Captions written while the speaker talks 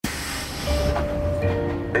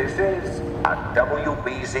a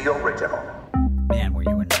WBZ original. Man, were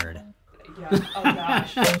you a nerd. Yeah. Oh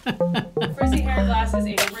gosh. Frizzy hair, glasses,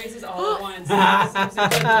 and braces all at once.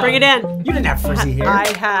 Bring it in. You didn't have frizzy hair. I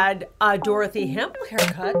had a Dorothy Hamill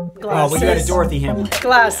haircut, Oh, glasses, well, you had a Dorothy Hamill.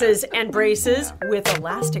 glasses and braces with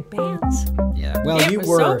elastic bands. Yeah. Well, It you was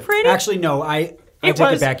were. so pretty. Actually, no. I take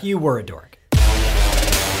was. it back. You were a dork.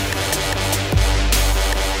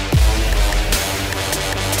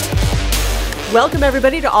 Welcome,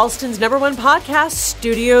 everybody, to Alston's #1 podcast,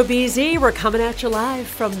 Studio BZ. We're coming at you live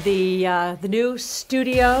from the new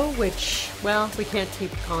studio, which, well, we can't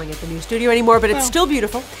keep calling it the new studio anymore, but it's still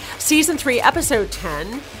beautiful. Season 3, Episode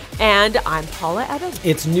 10, and I'm Paula Evans.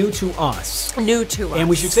 It's new to us. New to us. And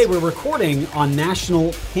we should say we're recording on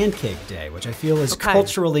National Pancake Day, which I feel is Okay.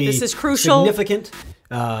 culturally This is crucial significant.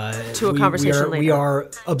 to a conversation later. We are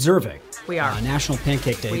observing. We are. National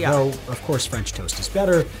Pancake Day, We are. though, of course, French toast is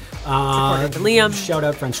better. According to Liam. Shout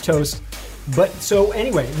out French toast. But so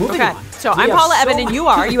anyway, moving Okay, on. so We I'm have Paula so Evan, and you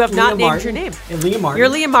are. You have not Liam named Martin. your name. And Liam Martin. You're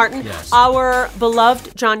Liam Martin. Yes. Our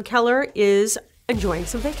beloved John Keller is enjoying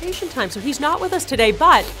some vacation time, so he's not with us today.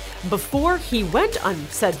 But before he went on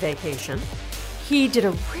said vacation, he did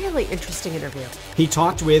a really interesting interview. He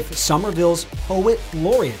talked with Somerville's Poet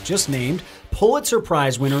Laureate, just named Pulitzer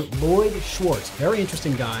Prize winner Lloyd Schwartz. Very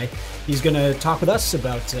interesting guy. He's going to talk with us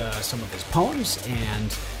about some of his poems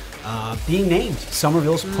and being named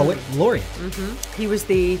Somerville's Poet Laureate. He was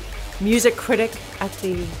the music critic at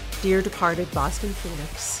the dear departed Boston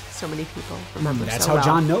Phoenix. So many people remember That's so how well.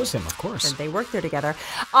 John knows him, of course. And they worked there together.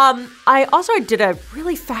 I did a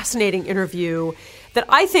really fascinating interview that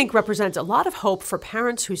I think represents a lot of hope for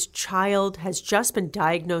parents whose child has just been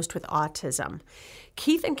diagnosed with autism.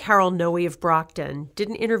 Keith and Carol Noe of Brockton did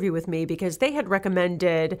an interview with me because they had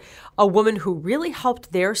recommended a woman who really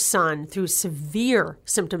helped their son through severe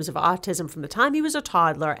symptoms of autism from the time he was a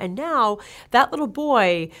toddler. And now that little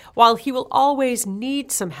boy, while he will always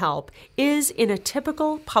need some help, is in a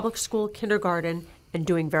typical public school kindergarten and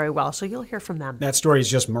doing very well. So you'll hear from them. That story is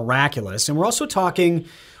just miraculous. And we're also talking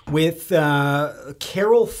with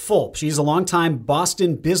Carol Fulp. She's a longtime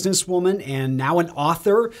Boston businesswoman and now an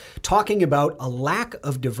author, talking about a lack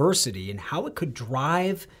of diversity and how it could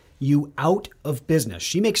drive you out of business.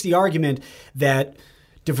 She makes the argument that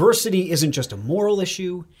diversity isn't just a moral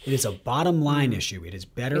issue, it is a bottom line issue. It is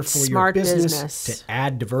better It's for your smart business business. to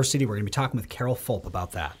add diversity. We're going to be talking with Carol Fulp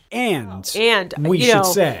about that. And we we should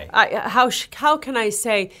say, how can I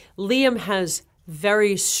say Liam has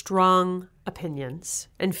very strong opinions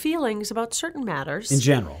and feelings about certain matters in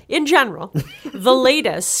general. In general, the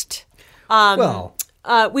latest.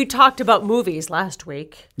 We talked about movies last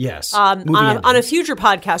week. Yes. On movie a endings. future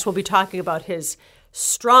podcast, we'll be talking about his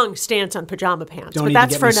strong stance on pajama pants. Don't but even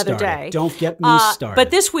that's get for me another started. day. Don't get me started. But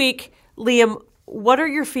this week, Liam, what are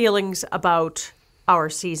your feelings about our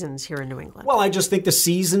seasons here in New England? Well, I just think the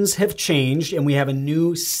seasons have changed and we have a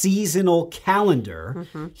new seasonal calendar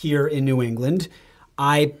here in New England.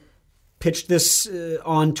 I pitched this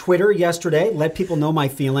on Twitter yesterday, let people know my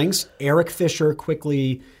feelings. Eric Fisher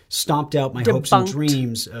quickly stomped out my hopes and Debunked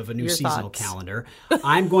dreams of a new your seasonal thoughts. calendar.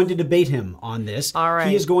 I'm going to debate him on this. All right.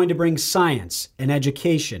 He is going to bring science and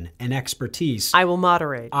education and expertise. I will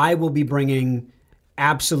moderate. I will be bringing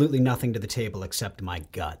absolutely nothing to the table except my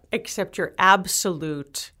gut. Except your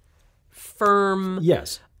absolute firm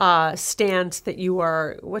Yes. stance that you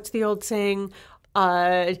are, what's the old saying?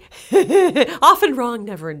 Often wrong,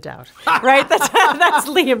 never in doubt. Right? That's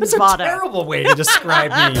Liam's motto. Terrible way to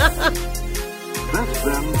describe me. This,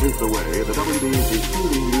 then, is the way the WBZ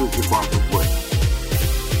Shooting News Department works.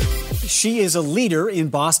 She is a leader in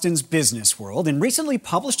Boston's business world and recently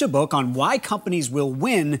published a book on why companies will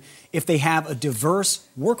win if they have a diverse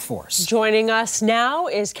workforce. Joining us now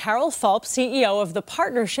is Carol Fulp, CEO of The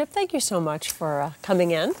Partnership. Thank you so much for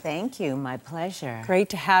coming in. Thank you. My pleasure. Great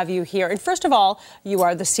to have you here. And first of all, you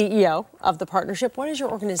are the CEO of The Partnership. What does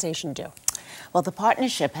your organization do? Well, the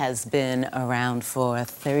partnership has been around for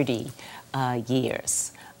 30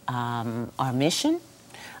 years. Our mission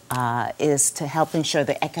is to help ensure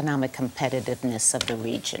the economic competitiveness of the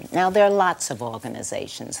region. Now, there are lots of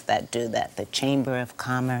organizations that do that, the Chamber of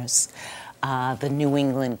Commerce, the New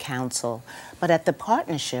England Council. But at the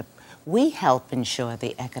partnership, we help ensure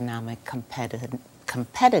the economic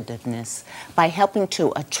competitiveness by helping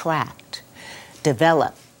to attract,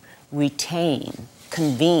 develop, retain,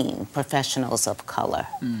 convene professionals of color.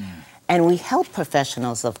 And we help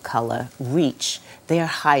professionals of color reach their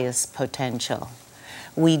highest potential.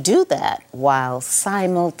 We do that while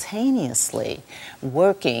simultaneously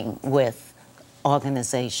working with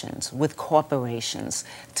organizations, with corporations,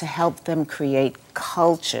 to help them create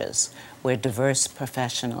cultures where diverse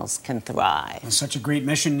professionals can thrive. That's such a great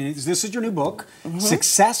mission. This is your new book,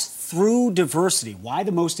 Success Through Diversity, Why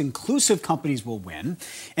the Most Inclusive Companies Will Win.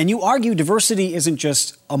 And you argue diversity isn't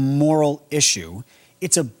just a moral issue,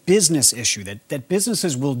 it's a business issue, that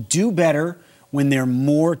businesses will do better when they're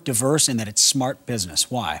more diverse and that it's smart business.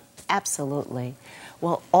 Why? Absolutely.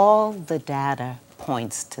 Well, all the data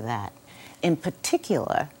points to that. In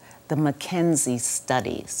particular, the McKinsey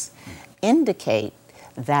studies indicate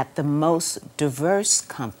that the most diverse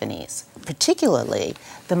companies, particularly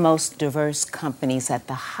the most diverse companies at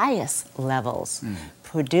the highest levels,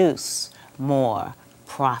 produce more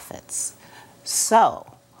profits.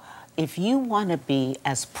 So, if you want to be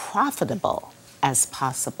as profitable as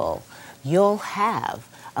possible, you'll have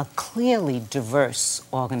a clearly diverse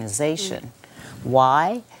organization.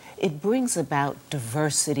 Why? It brings about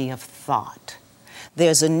diversity of thought.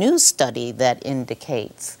 There's a new study that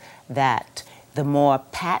indicates that the more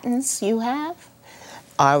patents you have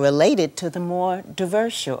are related to the more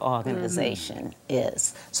diverse your organization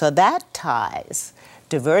is. So that ties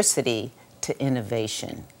diversity to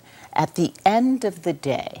innovation. At the end of the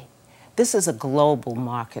day, this is a global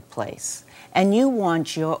marketplace, and you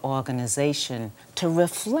want your organization to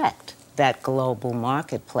reflect that global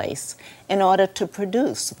marketplace in order to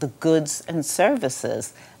produce the goods and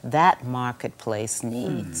services that marketplace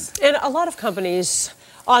needs. And a lot of companies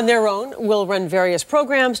on their own will run various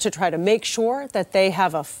programs to try to make sure that they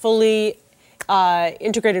have a fully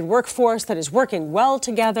integrated workforce that is working well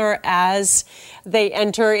together as they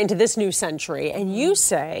enter into this new century. And you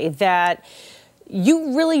say that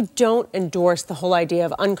you really don't endorse the whole idea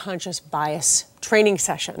of unconscious bias training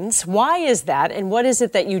sessions. Why is that, and what is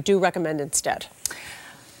it that you do recommend instead?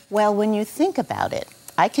 Well, when you think about it,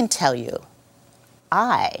 I can tell you,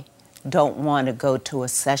 I don't want to go to a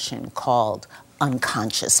session called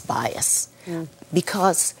unconscious bias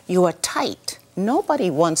because you are tight. Nobody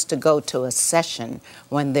wants to go to a session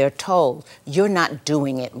when they're told you're not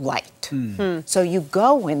doing it right. So you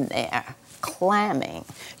go in there clamming.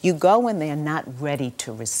 You go in there not ready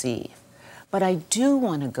to receive. But I do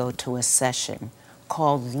want to go to a session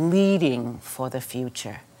called Leading for the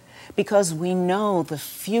Future, because we know the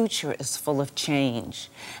future is full of change,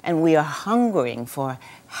 and we are hungering for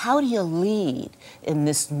how do you lead in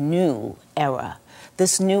this new era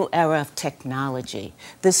of technology,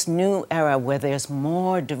 this new era where there's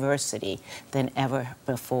more diversity than ever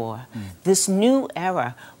before, this new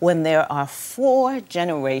era when there are 4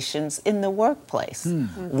 generations in the workplace.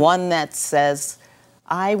 One that says,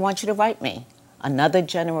 I want you to write me. Another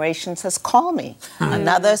generation says, call me.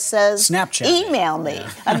 Another says, Snapchat email me.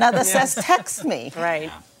 Another says, text me.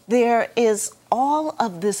 Right. There is all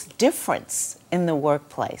of this difference in the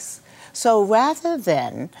workplace. So rather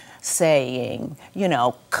than saying,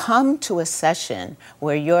 come to a session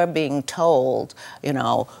where you're being told,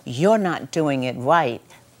 you're not doing it right,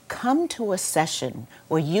 come to a session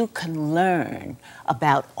where you can learn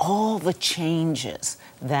about all the changes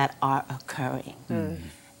that are occurring.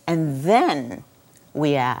 And then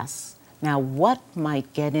we ask, now what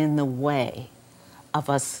might get in the way of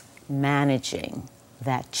us managing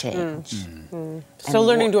that change? So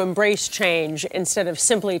learning to embrace change instead of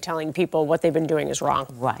simply telling people what they've been doing is wrong.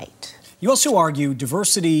 Right. You also argue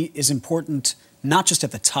diversity is important not just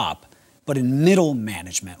at the top, but in middle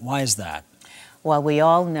management. Why is that? Well, we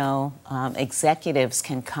all know executives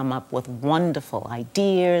can come up with wonderful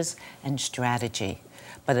ideas and strategy.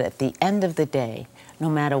 But at the end of the day, no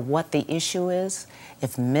matter what the issue is,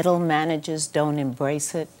 if middle managers don't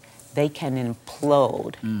embrace it, they can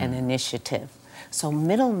implode an initiative. So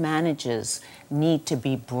middle managers need to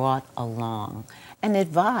be brought along and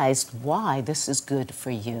advised why this is good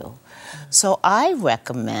for you. So I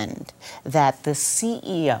recommend that the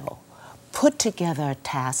CEO put together a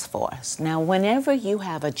task force. Now, whenever you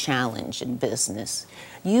have a challenge in business,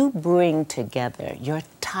 you bring together your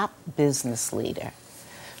top business leader.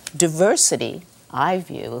 Diversity, I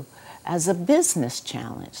view, as a business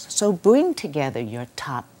challenge. So bring together your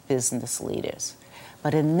top business leaders.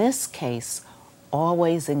 But in this case,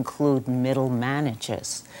 always include middle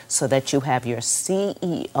managers so that you have your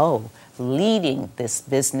CEO leading this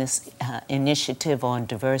business initiative on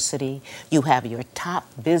diversity. You have your top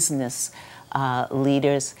business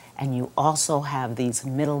leaders, and you also have these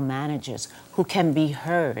middle managers who can be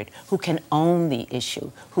heard, who can own the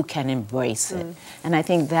issue, who can embrace it. And I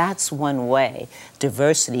think that's one way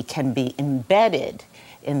diversity can be embedded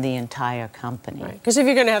in the entire company. Because if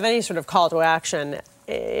you're going to have any sort of call to action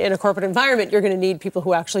in a corporate environment, you're going to need people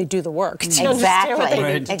who actually do the work to understand what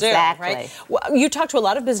they need to do. Right? Well, you talked to a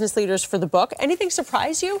lot of business leaders for the book. Anything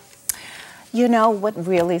surprise you? You know what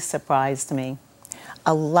really surprised me?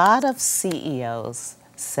 a lot of CEOs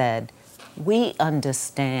said, we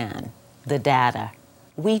understand the data.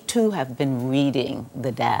 We too have been reading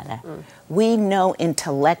the data. We know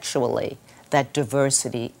intellectually that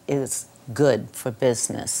diversity is good for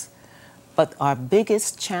business. But our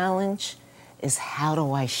biggest challenge is, how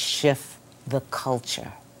do I shift the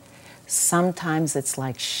culture? Sometimes it's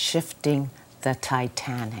like shifting the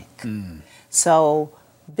Titanic. So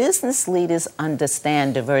business leaders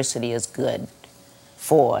understand diversity is good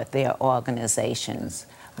for their organizations,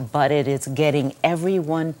 but it is getting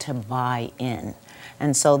everyone to buy in.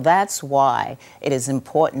 And so that's why it is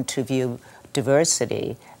important to view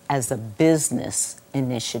diversity as a business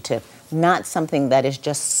initiative, not something that is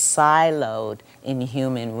just siloed in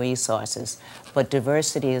human resources, but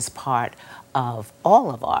diversity is part of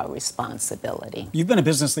all of our responsibility. You've been a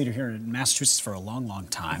business leader here in Massachusetts for a long, long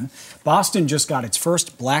time. Boston just got its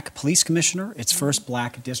first black police commissioner, its first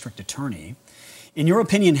black district attorney. In your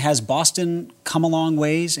opinion, has Boston come a long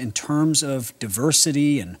ways in terms of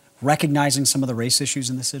diversity and recognizing some of the race issues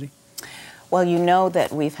in the city? Well, you know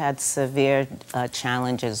that we've had severe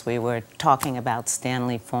challenges. We were talking about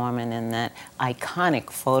Stanley Forman and that iconic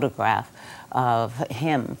photograph of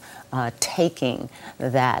him taking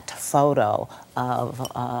that photo of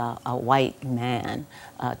a white man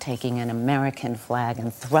taking an American flag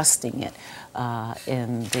and thrusting it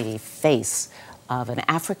in the face of an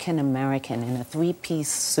African American in a three-piece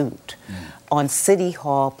suit on City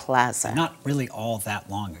Hall Plaza. Not really all that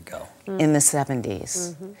long ago. In the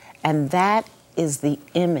 70s. And that is the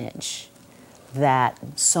image that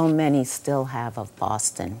so many still have of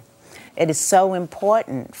Boston. It is so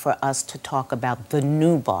important for us to talk about the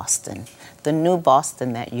new Boston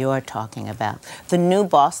that you're talking about, the new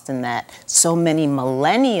Boston that so many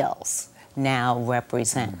millennials now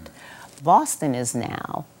represent. Boston is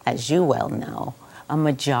now, as you well know, a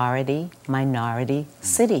majority-minority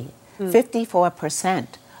city. 54%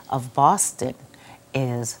 of Boston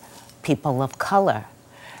is people of color.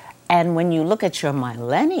 And when you look at your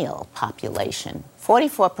millennial population,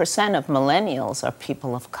 44% of millennials are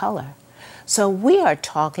people of color. So we are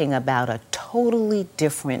talking about a totally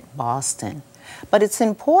different Boston. But it's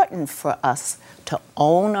important for us to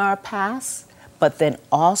own our past, but then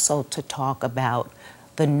also to talk about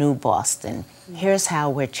the new Boston. Here's how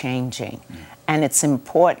we're changing. And it's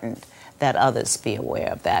important that others be aware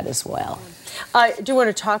of that as well. I do want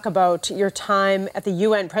to talk about your time at the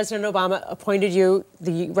UN. President Obama appointed you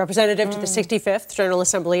the representative to the 65th General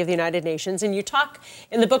Assembly of the United Nations, and you talk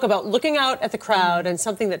in the book about looking out at the crowd and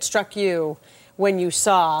something that struck you when you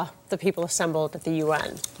saw the people assembled at the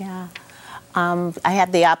UN. Yeah. I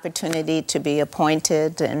had the opportunity to be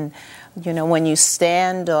appointed, and you know, when you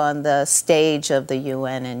stand on the stage of the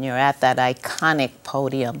UN and you're at that iconic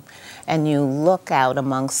podium and you look out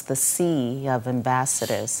amongst the sea of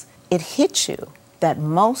ambassadors, it hits you that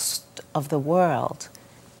most of the world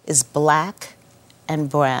is black and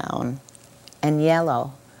brown and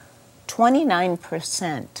yellow.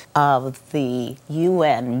 29% of the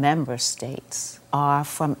UN member states are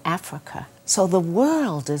from Africa. So the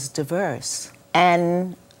world is diverse.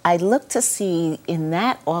 And I look to see in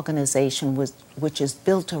that organization, which is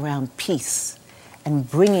built around peace and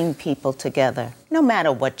bringing people together, no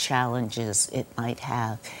matter what challenges it might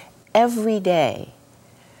have, every day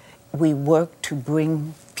we work to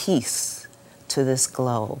bring peace to this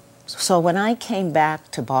globe. So when I came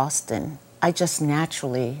back to Boston, I just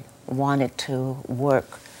naturally wanted to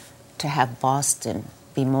work to have Boston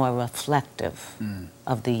be more reflective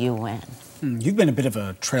of the UN. You've been a bit of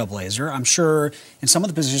a trailblazer. I'm sure in some of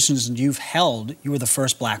the positions you've held, you were the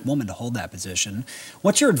first black woman to hold that position.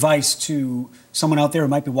 What's your advice to someone out there who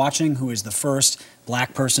might be watching who is the first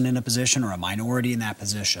black person in a position or a minority in that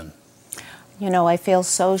position? You know, I feel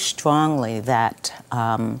so strongly that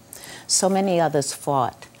so many others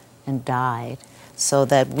fought and died so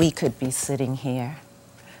that we could be sitting here.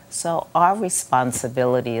 So our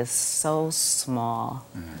responsibility is so small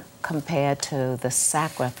compared to the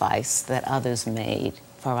sacrifice that others made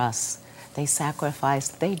for us. They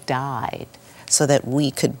sacrificed, they died so that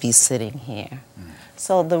we could be sitting here.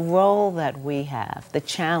 So the role that we have, the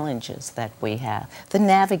challenges that we have, the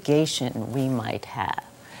navigation we might have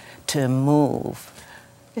to move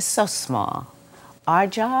is so small. Our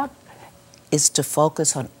job is to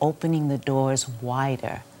focus on opening the doors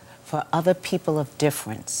wider for other people of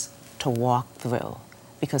difference to walk through,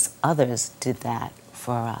 because others did that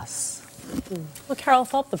for us. Well, Carol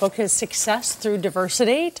Fulp, the book is Success Through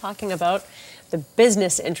Diversity, talking about the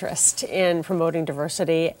business interest in promoting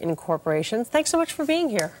diversity in corporations. Thanks so much for being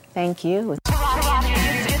here. Thank you.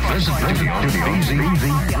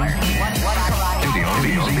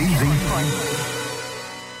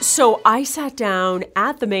 So I sat down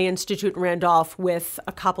at the May Institute in Randolph with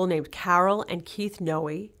a couple named Carol and Keith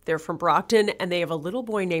Noe. They're from Brockton, and they have a little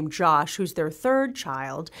boy named Josh, who's their third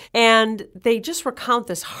child. And they just recount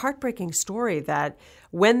this heartbreaking story that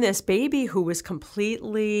when this baby, who was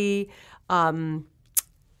completely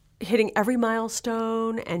hitting every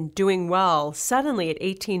milestone and doing well, suddenly at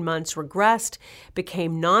 18 months regressed,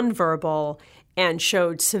 became nonverbal, and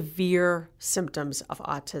showed severe symptoms of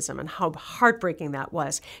autism, and how heartbreaking that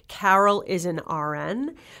was. Carol is an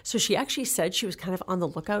RN, so she actually said she was kind of on the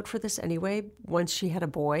lookout for this anyway once she had a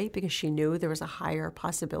boy, because she knew there was a higher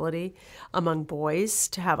possibility among boys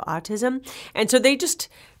to have autism. And so they just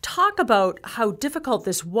talk about how difficult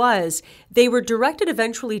this was. They were directed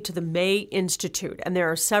eventually to the May Institute, and there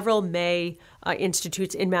are several May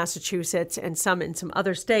institutes in Massachusetts and some in some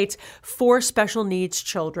other states for special needs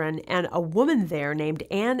children. And a woman there named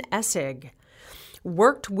Ann Essig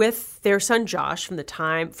worked with their son Josh from the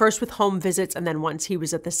time, first with home visits and then once he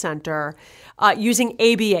was at the center, using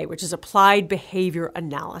ABA, which is Applied Behavior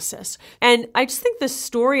Analysis. And I just think this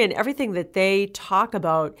story and everything that they talk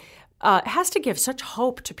about has to give such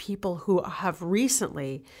hope to people who have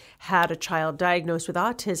recently had a child diagnosed with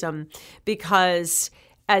autism, because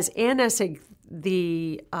as Ann Essig,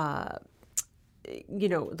 the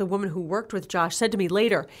woman who worked with Josh, said to me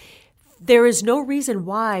later, there is no reason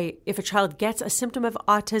why, if a child gets a symptom of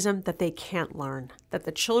autism, that they can't learn, that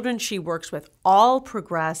the children she works with all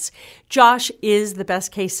progress. Josh is the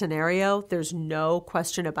best case scenario. There's no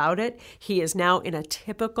question about it. He is now in a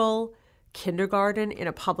typical kindergarten in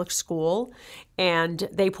a public school, and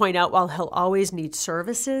they point out while he'll always need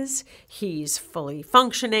services, he's fully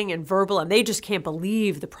functioning and verbal, and they just can't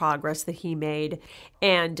believe the progress that he made.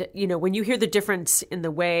 And when you hear the difference in the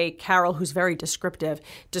way Carol, who's very descriptive,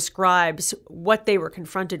 describes what they were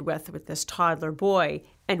confronted with this toddler boy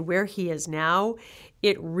and where he is now,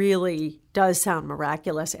 it really does sound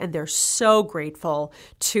miraculous. And they're so grateful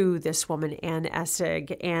to this woman, Ann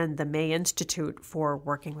Essig, and the May Institute for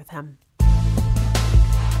working with him.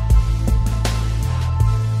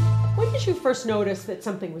 When did you first notice that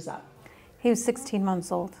something was up? He was 16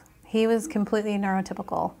 months old. He was completely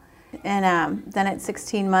neurotypical. And then at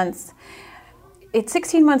 16 months,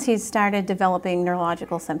 he started developing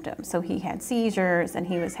neurological symptoms. So he had seizures, and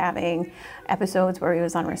he was having episodes where he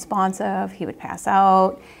was unresponsive. He would pass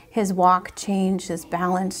out. His walk changed, his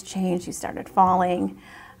balance changed. He started falling.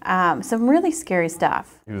 Some really scary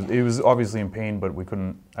stuff. He was obviously in pain, but we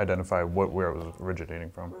couldn't identify where it was originating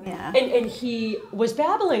from. Yeah. And he was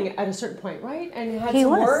babbling at a certain point, right? And had He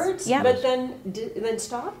some was, words, yeah. but then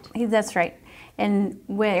stopped? That's right. And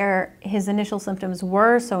where his initial symptoms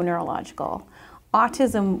were so neurological,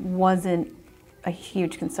 autism wasn't a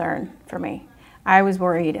huge concern for me. I was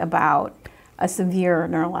worried about a severe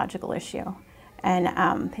neurological issue.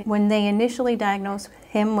 And when they initially diagnosed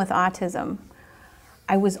him with autism,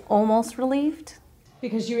 I was almost relieved.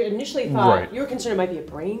 Because you initially thought, right. you were concerned it might be a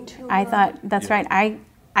brain tumor? I thought, that's right. I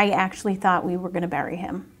actually thought we were going to bury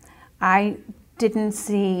him. I didn't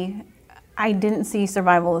see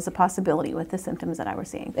survival as a possibility with the symptoms that I was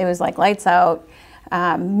seeing. It was like lights out,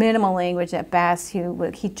 minimal language at best.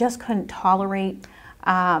 He just couldn't tolerate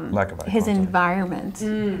Lack of eye his contact.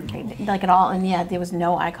 environment, like at all. And yet there was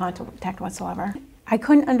no eye contact whatsoever. I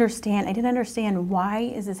didn't understand why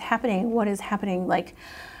is this happening, what is happening, but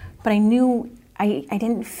I knew I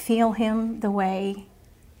didn't feel him the way.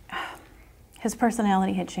 His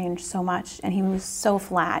personality had changed so much, and he was so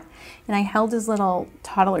flat. And I held his little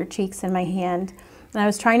toddler cheeks in my hand, and I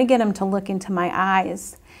was trying to get him to look into my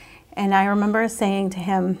eyes. And I remember saying to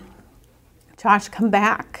him, Josh, come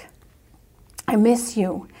back. I miss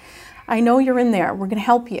you. I know you're in there. We're going to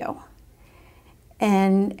help you.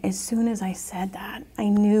 And as soon as I said that, I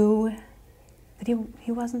knew that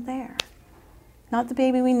he wasn't there. Not the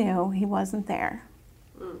baby we knew, he wasn't there.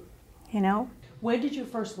 When did you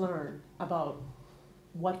first learn about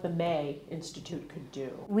what the May Institute could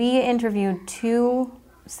do? We interviewed 2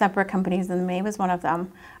 separate companies, and the May was one of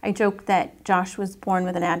them. I joked that Josh was born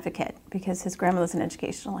with an advocate because his grandmother's an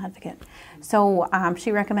educational advocate. So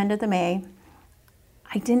she recommended the May.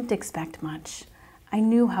 I didn't expect much. I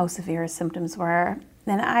knew how severe his symptoms were.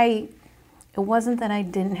 And it wasn't that I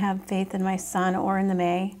didn't have faith in my son or in the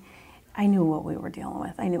May. I knew what we were dealing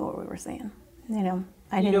with. I knew what we were seeing. You knew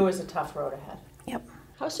it was a tough road ahead. Yep.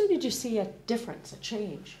 How soon did you see a difference, a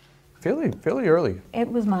change? Fairly early. It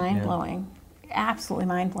was mind-blowing. Absolutely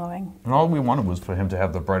mind-blowing. And all we wanted was for him to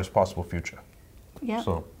have the brightest possible future. Yeah.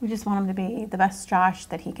 So. We just want him to be the best Josh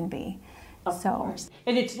that he can be. Of course.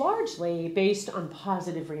 And it's largely based on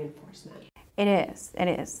positive reinforcement. It is.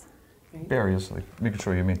 Variously, making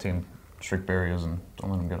sure you maintain strict barriers and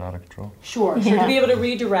don't let them get out of control. Sure. So Yeah. to be able to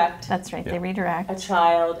redirect That's right. They a redirect.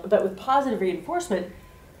 child, but with positive reinforcement,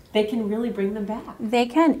 they can really bring them back. They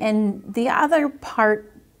can. And the other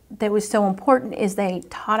part that was so important is they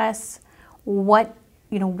taught us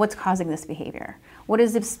what's causing this behavior. What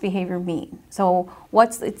does this behavior mean? So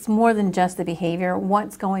it's more than just the behavior.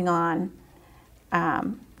 What's going on?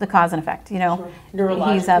 The cause and effect. Sure.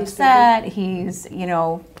 Neurologically He's upset. He's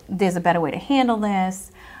there's a better way to handle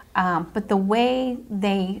this. But the way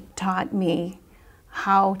they taught me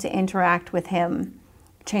how to interact with him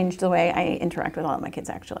changed the way I interact with all of my kids,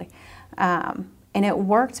 actually. And it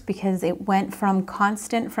worked because it went from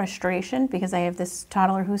constant frustration, because I have this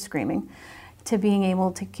toddler who's screaming, to being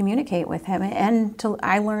able to communicate with him. And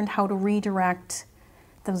I learned how to redirect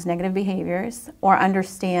those negative behaviors or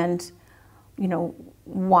understand,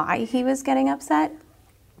 why he was getting upset.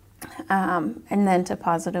 And then to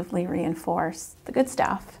positively reinforce the good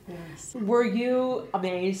stuff. Yes. Were you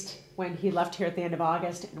amazed when he left here at the end of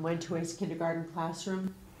August and went to his kindergarten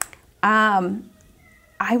classroom?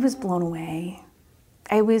 I was blown away.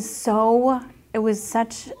 It was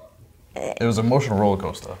such. It was an emotional roller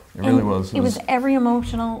coaster. It really was. It was every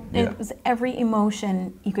emotional. Yeah. It was every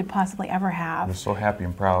emotion you could possibly ever I have. was so happy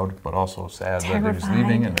and proud, but also sad that he was Terrified.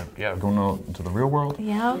 leaving and going out into the real world.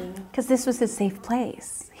 Yeah, because this was his safe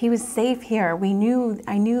place. He was safe here. I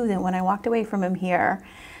knew that when I walked away from him here,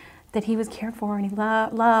 that he was cared for and he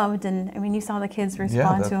loved. And I mean, you saw the kids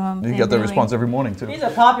respond to him. You They got that really- response every morning too. He's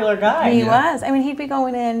a popular guy. He was. I mean, he'd be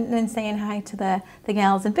going in and saying hi to the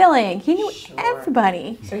gals and billing. He knew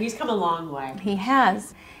everybody. So he's come a long way. He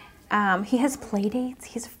has. He has play dates.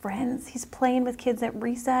 He has friends. He's playing with kids at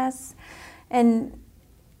recess. And,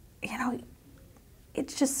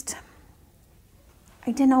 it's just,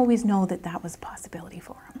 I didn't always know that was a possibility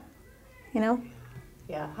for him,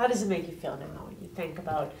 Yeah. How does it make you feel now when you think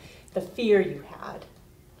about the fear you had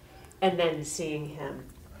and then seeing him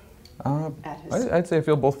at his... I'd say I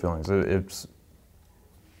feel both feelings.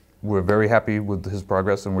 We're very happy with his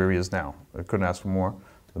progress and where he is now. I couldn't ask for more.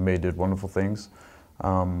 The maid did wonderful things.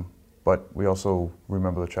 But we also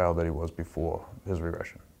remember the child that he was before his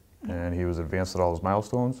regression. And he was advanced at all his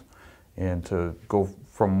milestones. And to go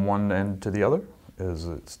from one end to the other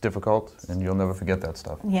it's difficult, and you'll never forget that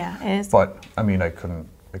stuff. Yeah, it is. But I mean, I couldn't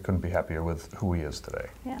be happier with who he is today.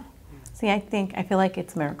 Yeah. See, I feel like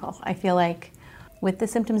it's a miracle. I feel like with the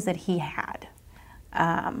symptoms that he had,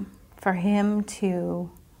 for him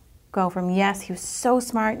to go from, yes, he was so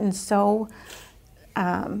smart and so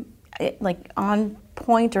on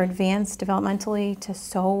point or advanced developmentally, to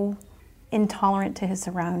so intolerant to his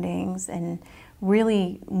surroundings and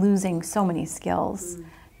really losing so many skills.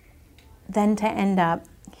 Then to end up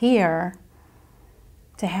here,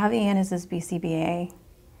 to have Ian as his BCBA,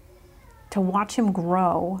 to watch him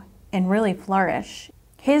grow and really flourish.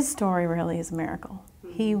 His story really is a miracle.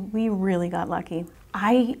 We really got lucky.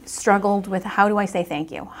 I struggled with, how do I say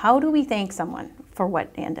thank you? How do we thank someone for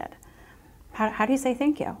what Ian did? How do you say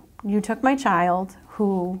thank you? You took my child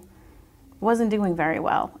who wasn't doing very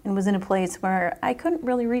well and was in a place where I couldn't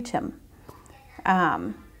really reach him.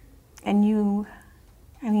 And you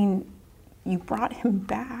brought him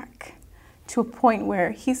back to a point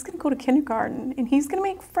where he's going to go to kindergarten and he's going to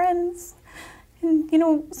make friends. And,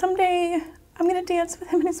 someday I'm going to dance with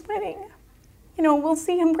him in his wedding. We'll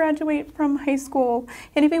see him graduate from high school.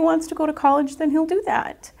 And if he wants to go to college, then he'll do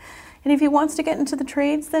that. And if he wants to get into the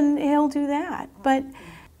trades, then he'll do that. But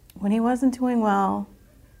when he wasn't doing well,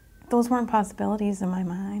 those weren't possibilities in my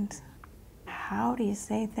mind. How do you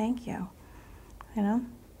say thank you?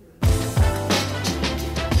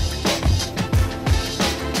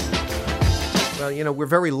 Well, we're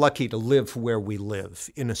very lucky to live where we live,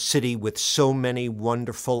 in a city with so many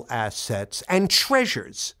wonderful assets and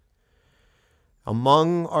treasures.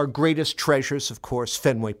 Among our greatest treasures, of course,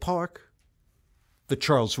 Fenway Park, the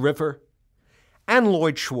Charles River, and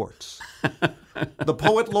Lloyd Schwartz, the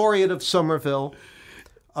poet laureate of Somerville,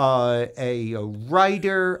 a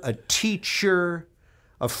writer, a teacher,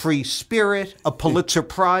 a free spirit, a Pulitzer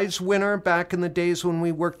Prize winner back in the days when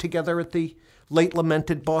we worked together at the late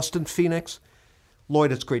lamented Boston Phoenix.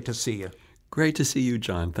 Lloyd, it's great to see you. Great to see you,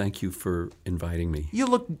 John. Thank you for inviting me. You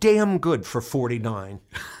look damn good for 49.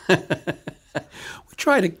 We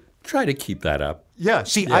try to keep that up. Yeah,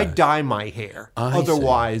 see, I dye my hair.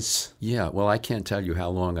 Otherwise... Yeah, well, I can't tell you how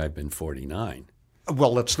long I've been 49.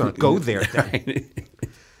 Well, let's not go there then.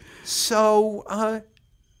 So,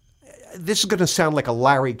 this is going to sound like a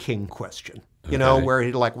Larry King question. Where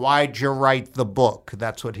he'd like, why'd you write the book?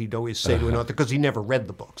 That's what he'd always say to an author, because he never read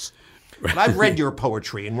the books. But I've read your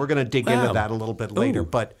poetry, and we're going to dig into that a little bit later. Ooh.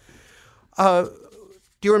 But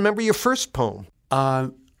Do you remember your first poem?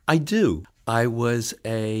 I do. I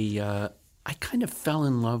kind of fell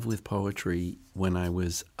in love with poetry when I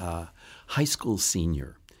was a high school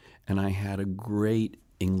senior, and I had a great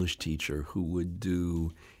English teacher who would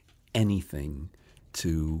do anything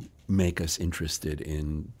to make us interested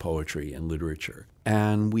in poetry and literature.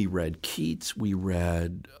 And we read Keats, we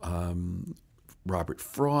read Robert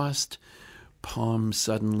Frost. Poems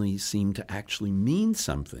suddenly seemed to actually mean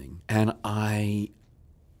something. And I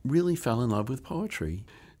really fell in love with poetry.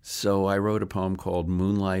 So I wrote a poem called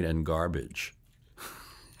Moonlight and Garbage.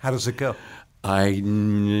 How does it go?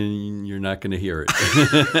 You're not going to hear it.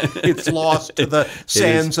 It's lost to the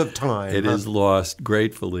sands of time. It is lost,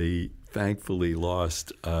 gratefully, thankfully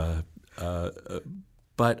lost. But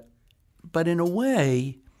in a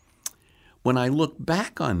way, when I look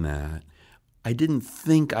back on that, I didn't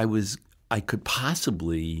think I could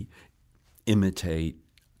possibly imitate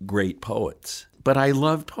great poets. But I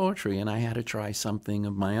loved poetry, and I had to try something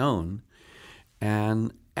of my own.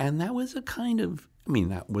 And that was a kind of,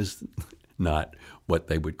 that was not what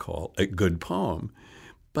they would call a good poem.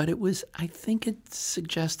 But I think it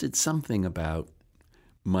suggested something about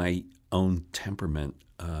my own temperament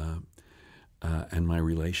and my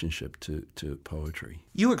relationship to poetry.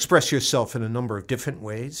 You express yourself in a number of different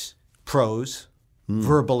ways, prose,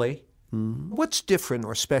 verbally. What's different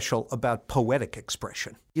or special about poetic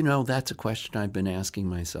expression? That's a question I've been asking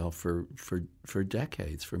myself for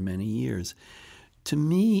decades, for many years. To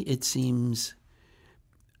me, it seems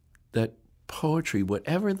that poetry,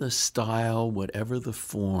 whatever the style, whatever the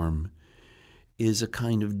form, is a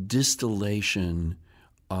kind of distillation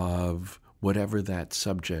of whatever that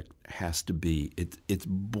subject has to be. It's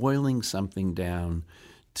boiling something down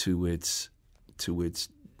to its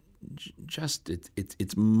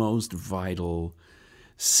most vital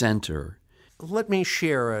center. Let me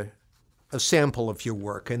share a sample of your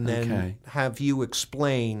work and then have you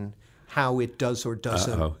explain how it does or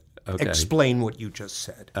doesn't explain what you just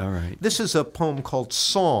said. All right. This is a poem called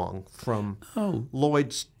Song from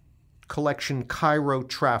Lloyd's collection Cairo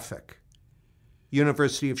Traffic,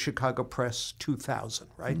 University of Chicago Press, 2000,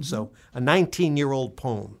 right? Mm-hmm. So a 19-year-old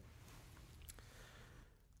poem.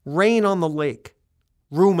 Rain on the lake,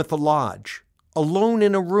 room at the lodge, alone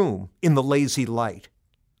in a room in the lazy light.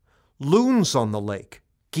 Loons on the lake,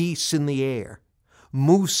 geese in the air,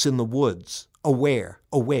 moose in the woods, aware,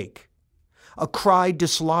 awake. A cry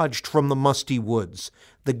dislodged from the musty woods,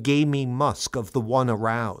 the gamey musk of the one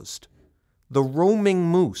aroused. The roaming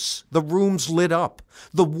moose, the rooms lit up,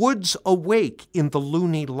 the woods awake in the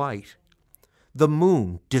loony light. The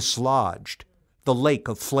moon dislodged, the lake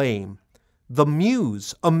aflame, the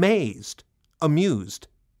muse amazed, amused,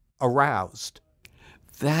 aroused.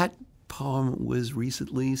 That poem was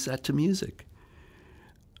recently set to music,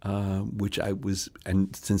 which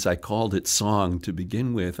and since I called it Song to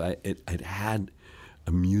begin with, it had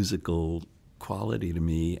a musical quality to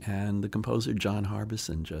me, and the composer John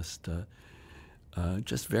Harbison just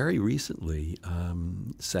very recently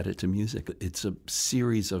set it to music. It's a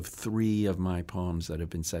series of 3 of my poems that have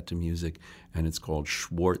been set to music, and it's called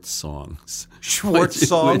Schwartz Songs. Schwartz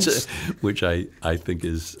Songs? Which I think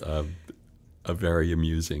is a very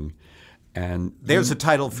amusing. And there's a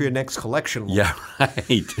title for your next collection. Yeah,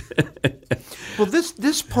 right. Well,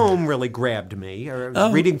 this poem really grabbed me. I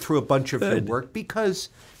was reading through a bunch of your work because,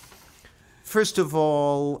 first of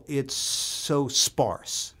all, it's so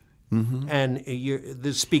sparse. Mm-hmm. And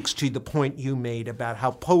this speaks to the point you made about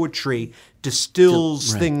how poetry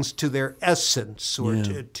distills things to their essence, or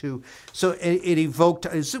so it evoked.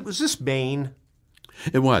 Was this Maine?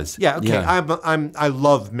 It was. Yeah. Okay. Yeah. I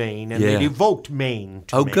love Maine, and it evoked Maine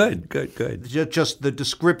to me. Good. Just the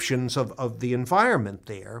descriptions of the environment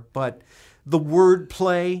there, but the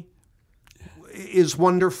wordplay is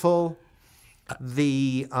wonderful.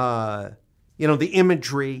 The the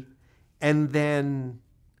imagery, and then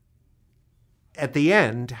at the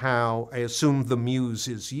end, how I assume the muse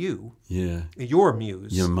is you. Yeah. Your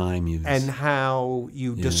muse. You're my muse. And how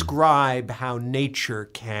you describe how nature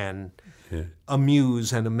can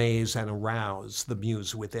amuse and amaze and arouse the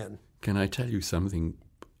muse within. Can I tell you something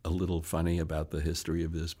a little funny about the history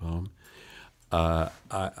of this poem? I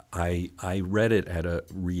read it at a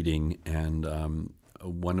reading, and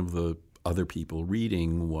one of the other people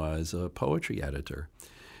reading was a poetry editor.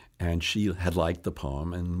 And she had liked the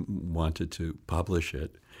poem and wanted to publish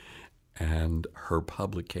it. And her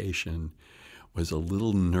publication was a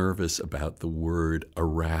little nervous about the word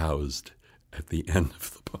aroused at the end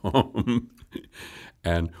of the poem.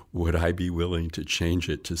 And would I be willing to change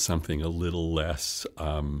it to something a little less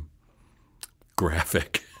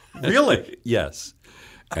graphic? Really? Yes.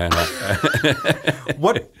 And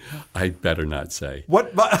What? I better not say.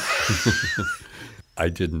 What? I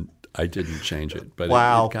didn't change it, but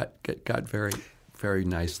Wow. it got very, very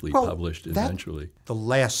nicely Well, published that- eventually. The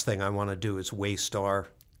last thing I want to do is waste our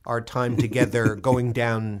time together going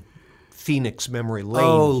down Phoenix memory lane.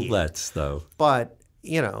 Oh, here. let's though. But,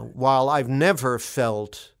 while I've never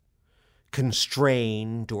felt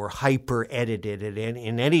constrained or hyper-edited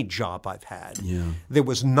in any job I've had, Yeah. there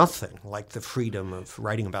was nothing like the freedom of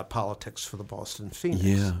writing about politics for the Boston Phoenix.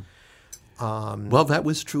 Yeah. Well, that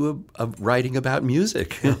was true of writing about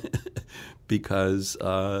music, because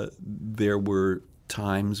there were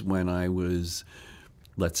times when I was,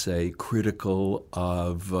 let's say, critical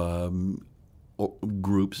of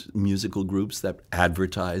musical groups that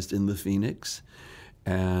advertised in the Phoenix,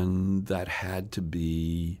 and that had to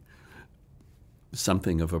be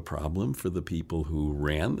something of a problem for the people who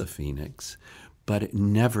ran the Phoenix. But it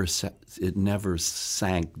never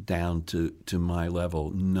sank down to my level.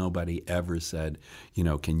 Nobody ever said,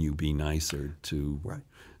 can you be nicer to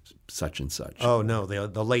such and such. Oh, no,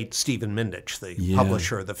 the late Stephen Mindich, the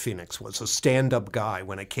publisher of the Phoenix, was a stand-up guy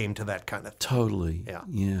when it came to that kind of thing. Totally.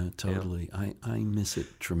 Yeah. Totally. I miss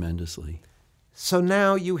it tremendously. So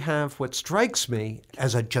now you have what strikes me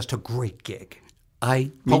as just a great gig.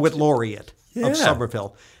 Me Poet too. laureate Yeah. of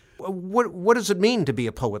Somerville. What does it mean to be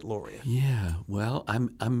a poet laureate? Yeah, well,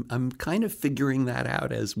 I'm kind of figuring that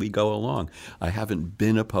out as we go along. I haven't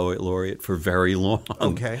been a poet laureate for very long.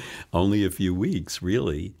 Okay. Only a few weeks,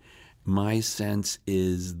 really. My sense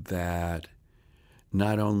is that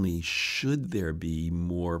not only should there be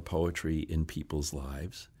more poetry in people's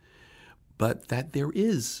lives, but that there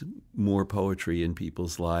is more poetry in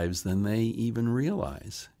people's lives than they even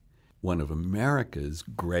realize. One of America's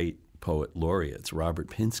great poet laureates, Robert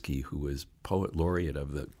Pinsky, who was poet laureate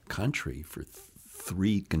of the country for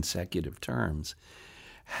 3 consecutive terms,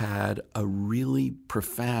 had a really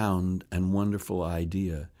profound and wonderful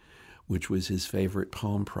idea, which was his favorite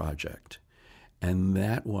poem project. And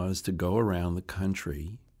that was to go around the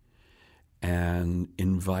country and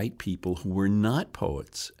invite people who were not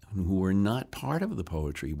poets, who were not part of the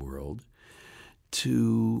poetry world,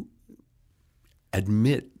 to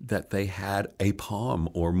admit that they had a poem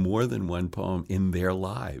or more than one poem in their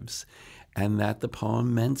lives, and that the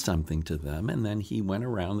poem meant something to them. And then he went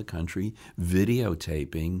around the country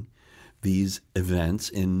videotaping these events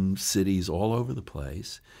in cities all over the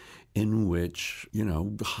place, in which,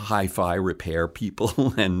 hi-fi repair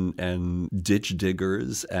people and ditch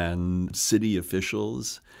diggers and city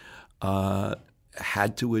officials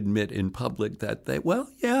had to admit in public that there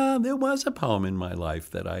was a poem in my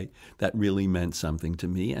life that really meant something to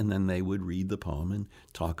me, and then they would read the poem and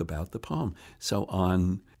talk about the poem. So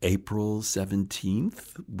on April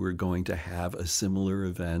 17th, we're going to have a similar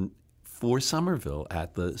event for Somerville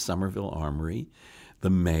at the Somerville Armory. The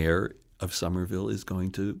mayor of Somerville is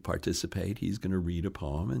going to participate. He's going to read a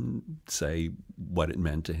poem and say what it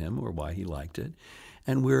meant to him or why he liked it.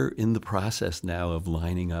 And we're in the process now of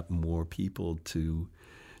lining up more people to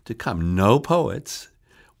come. No poets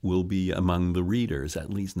will be among the readers,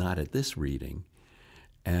 at least not at this reading.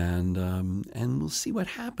 And we'll see what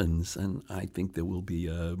happens. And I think there will be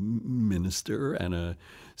a minister and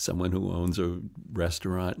someone who owns a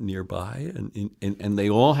restaurant nearby, and they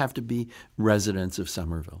all have to be residents of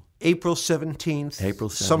Somerville. April 17th. April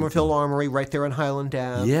 17th. Somerville Armory, right there on Highland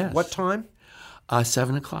Ave. Yes. What time?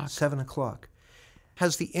 7 o'clock. 7 o'clock.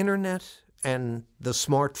 Has the internet and the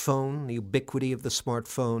smartphone, the ubiquity of the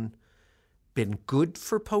smartphone, been good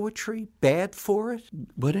for poetry, bad for it?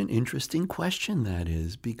 What an interesting question that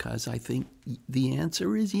is, because I think the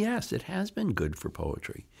answer is yes, it has been good for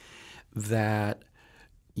poetry. That,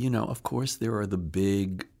 of course, there are the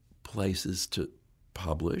big places to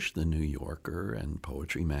publish, the New Yorker and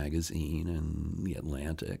Poetry Magazine and the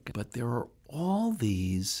Atlantic, but there are all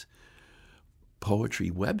these poetry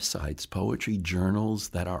websites, poetry journals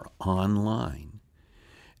that are online.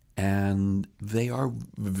 And they are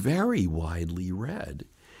very widely read.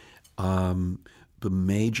 The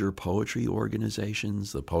major poetry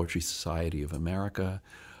organizations, the Poetry Society of America,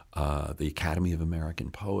 the Academy of American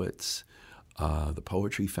Poets, the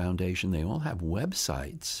Poetry Foundation, they all have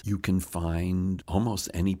websites. You can find almost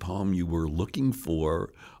any poem you were looking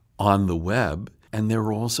for on the web. And there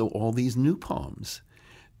are also all these new poems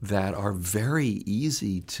that are very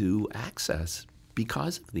easy to access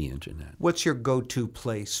because of the internet. What's your go-to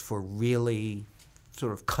place for really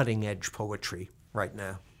sort of cutting-edge poetry right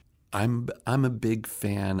now? I'm a big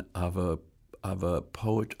fan of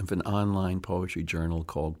an online poetry journal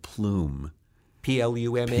called Plume. Plume?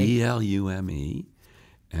 Plume,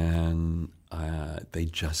 and They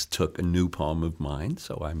just took a new poem of mine,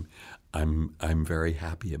 so I'm very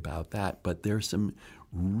happy about that. But there's some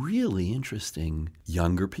really interesting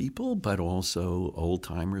younger people, but also old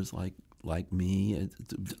timers like me.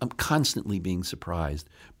 I'm constantly being surprised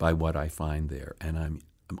by what I find there, and I'm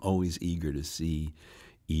always eager to see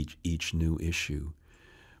each new issue.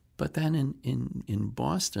 But then in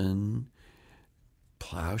Boston,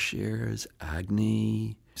 Plowshares,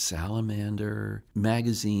 Agni, Salamander,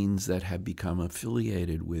 magazines that have become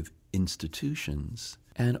affiliated with institutions,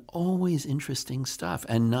 and always interesting stuff.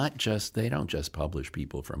 And they don't just publish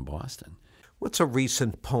people from Boston. What's a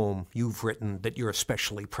recent poem you've written that you're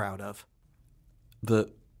especially proud of?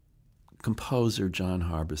 The composer John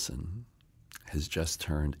Harbison has just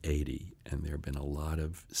turned 80, and there have been a lot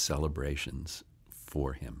of celebrations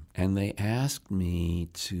for him. And they asked me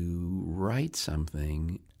to write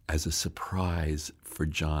something as a surprise for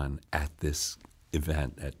John at this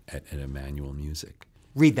event at Emmanuel Music.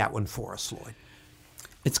 Read that one for us, Lloyd.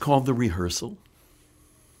 It's called The Rehearsal,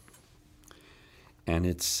 and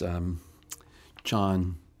it's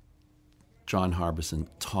John Harbison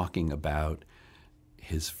talking about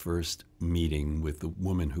his first meeting with the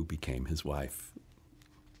woman who became his wife.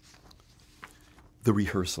 The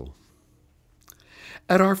Rehearsal.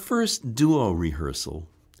 At our first duo rehearsal,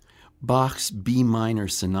 Bach's B minor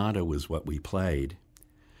sonata was what we played.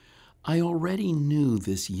 I already knew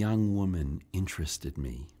this young woman interested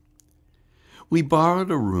me. We borrowed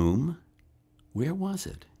a room. Where was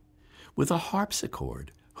it? With a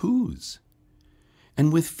harpsichord. Whose?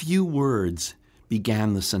 And with few words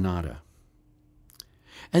began the sonata.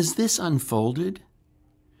 As this unfolded,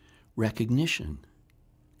 recognition,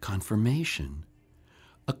 confirmation,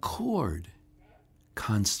 accord,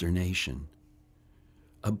 consternation.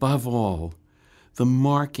 Above all, the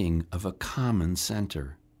marking of a common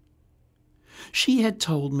center. She had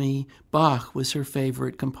told me Bach was her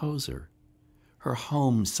favorite composer, her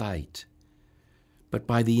home site. But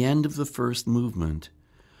by the end of the first movement,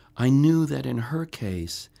 I knew that in her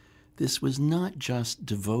case, this was not just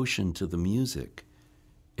devotion to the music,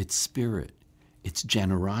 its spirit, its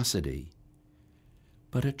generosity,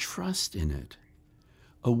 but a trust in it,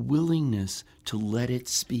 a willingness to let it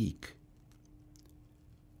speak.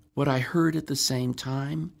 What I heard at the same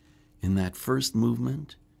time, in that first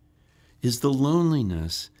movement, is the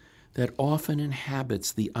loneliness that often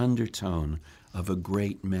inhabits the undertone of a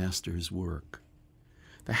great master's work,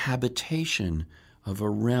 the habitation of a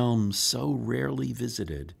realm so rarely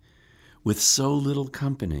visited, with so little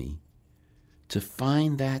company. To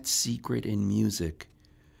find that secret in music,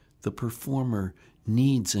 the performer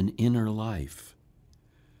needs an inner life,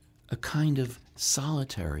 a kind of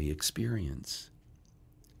solitary experience.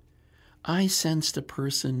 I sensed a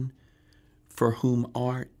person for whom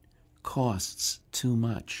art costs too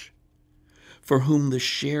much, for whom the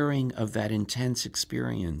sharing of that intense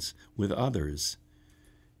experience with others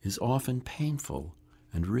is often painful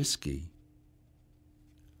and risky.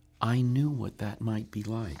 I knew what that might be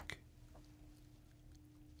like.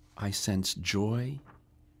 I sensed joy,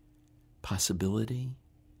 possibility,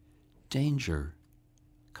 danger,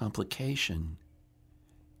 complication,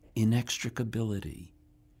 inextricability,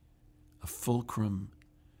 a fulcrum,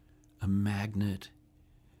 a magnet,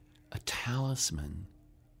 a talisman.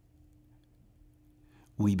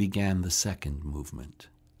 We began the second movement.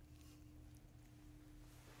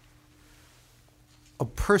 A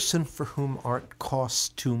person for whom art costs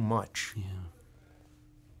too much. Yeah.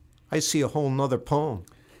 I see a whole nother poem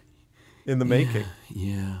in the making.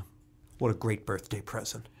 Yeah. What a great birthday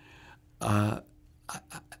present. I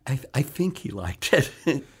think he liked it.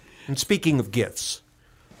 And speaking of gifts,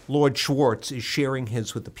 Lloyd Schwartz is sharing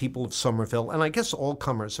his with the people of Somerville, and I guess all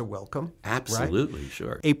comers are welcome. Absolutely, right?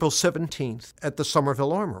 Sure. April 17th at the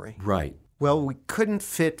Somerville Armory. Right. Well, we couldn't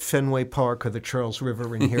fit Fenway Park or the Charles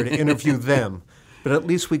River in here to interview them, but at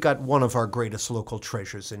least we got one of our greatest local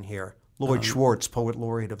treasures in here, Lloyd Schwartz, Poet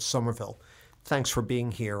Laureate of Somerville. Thanks for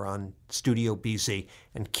being here on Studio BZ,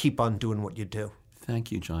 and keep on doing what you do.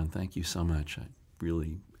 Thank you, John. Thank you so much. I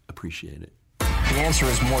really appreciate it. The answer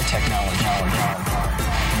is more technology.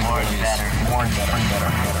 More and better. More and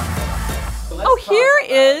better.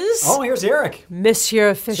 Oh, here's Eric.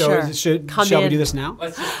 Monsieur Fisher. So Come shall we in. do this now?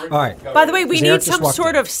 All right. By the way, we Because need Eric just some walked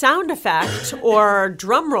sort in. of sound effect or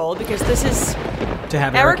drum roll because this is To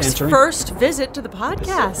have Eric Eric's entering. first visit to the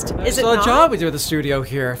podcast. Is it It's a not? job we do at the studio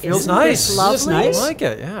here. It feels Isn't nice. this lovely? Nice. I like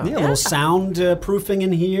it, yeah. Yeah, a little sound proofing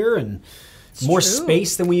in here and more true.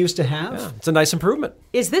 space than we used to have. Yeah, it's a nice improvement.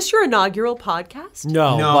 Is this your inaugural podcast?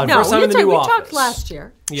 No, No. but No, first time in the we new talked office. last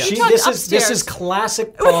year. Yeah. We She, talked this upstairs. is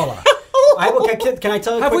classic Paula. Can I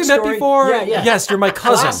tell a Have quick we met story? before? Yeah. Yes, you're my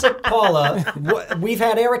cousin. Classic Paula. We've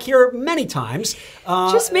had Eric here many times.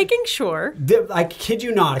 Just making sure. I kid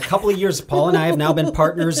you not, a couple of years, Paul and I have now been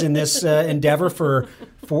partners in this endeavor for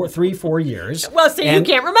 4 years. Well, so you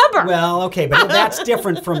can't remember. Well, okay, but that's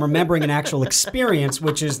different from remembering an actual experience,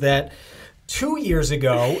 which is that 2 years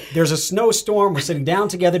ago, there's a snowstorm. We're sitting down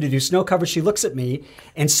together to do snow coverage. She looks at me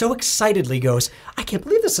and so excitedly goes, I can't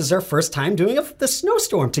believe this is our first time doing the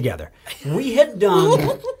snowstorm together. We had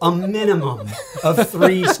done a minimum of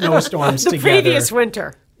 3 snowstorms together. The previous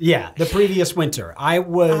winter. Yeah, the previous winter. I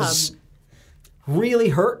was really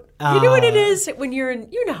hurt. You know what it is when you're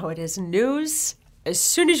in, you know how it is in news. As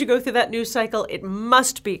soon as you go through that news cycle, it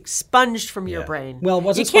must be expunged from your brain. Well, it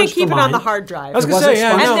wasn't you can't sponged keep from it on mine. the hard drive. I was going to say, yeah,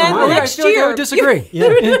 sponged no. from And then mine. the I next feel like I year- would disagree. Yeah,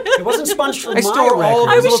 it wasn't sponged from I store my all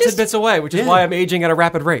record. these little tidbits away, which is why I'm aging at a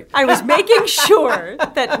rapid rate. I was making sure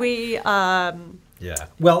that we. Yeah.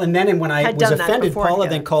 Well, and then when I Had was done that offended, before Paula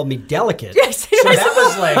together. then called me delicate. Yes, So that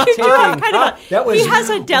was like that was he has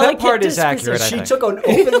a delicate part is disposition. accurate, I She think. took an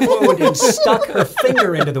open wound and stuck her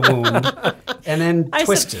finger into the wound and then I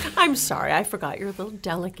twisted. said, I'm sorry, I forgot you're a little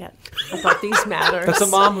delicate about these matters. That's a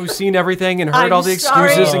mom who's seen everything and heard I'm all the sorry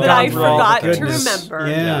excuses and that I gone through all the forgot to things. remember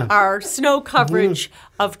Yeah. our snow coverage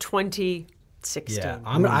of 2016. Yeah,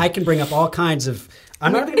 I can bring up all kinds of.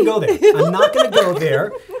 I'm not going to go there. I'm not going to go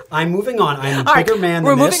there. I'm moving on. I'm a All right, bigger man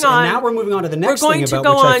we're than this. moving on. And now we're moving on to the next We're going thing to about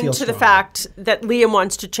go which I on feel to the strong. fact that Liam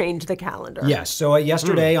wants to change the calendar. Yes. So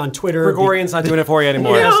yesterday on Twitter, Gregorian's not doing it for you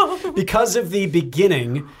anymore. No. because of the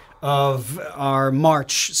beginning of our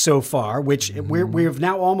March so far, which we've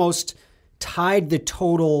now almost tied the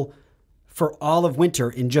total for all of winter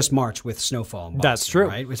in just March with snowfall. In Boston, That's true.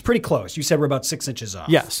 Right? It's pretty close. You said we're about 6 inches off.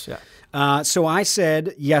 Yes. Yeah. So I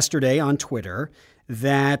said yesterday on Twitter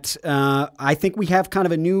that I think we have kind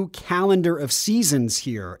of a new calendar of seasons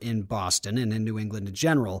here in Boston and in New England in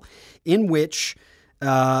general, in which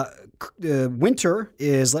winter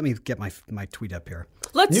is, let me get my tweet up here.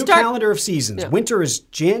 Let's new start- calendar of seasons. Yeah. Winter is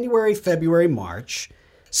January, February, March.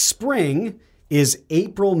 Spring is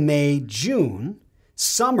April, May, June.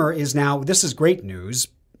 Summer is now, this is great news.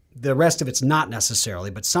 The rest of it's not necessarily,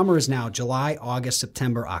 but summer is now July, August,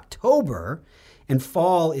 September, October. And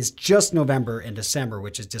fall is just November and December,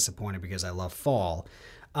 which is disappointing because I love fall.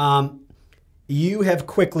 You have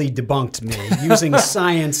quickly debunked me using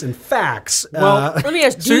science and facts. Well, Let me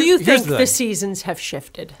ask, do So you here's think the the thing. seasons have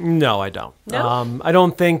shifted? No, I don't. No? I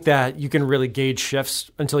don't think that you can really gauge shifts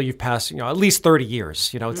until you've passed, at least 30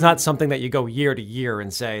 years. It's not something that you go year to year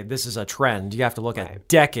and say, this is a trend. You have to look at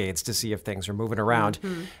decades to see if things are moving around.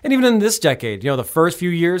 And even in this decade, the first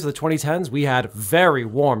few years of the 2010s, we had very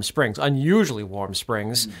warm springs, unusually warm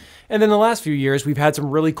springs. And then the last few years, we've had some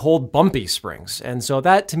really cold, bumpy springs. And so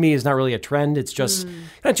that, to me, is not really a trend. It's just kind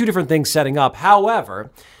of two different things setting up. However,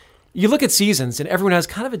 you look at seasons, and everyone has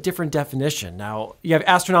kind of a different definition. Now, you have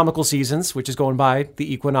astronomical seasons, which is going by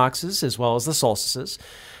the equinoxes as well as the solstices.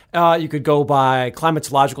 You could go by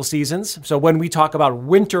climatological seasons. So when we talk about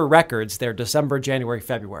winter records, they're December, January,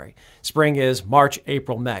 February. Spring is March,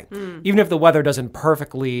 April, May. Even if the weather doesn't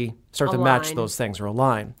perfectly start to match Align. those things or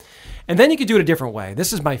align. And then you could do it a different way.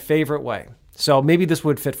 This is my favorite way. So maybe this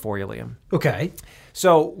would fit for you, Liam. Okay.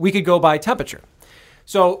 So we could go by temperature.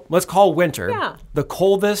 So let's call winter the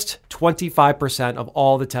coldest 25% of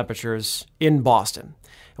all the temperatures in Boston.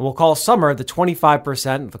 And we'll call summer the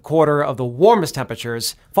 25%, the quarter of the warmest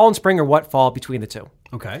temperatures. Fall and spring are what fall between the two.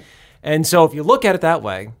 Okay. And so if you look at it that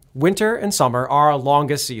way, winter and summer are our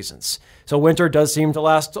longest seasons. So winter does seem to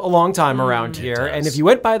last a long time around here. And if you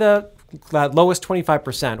went by that lowest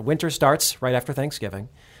 25%, winter starts right after Thanksgiving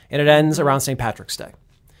and it ends around St. Patrick's Day.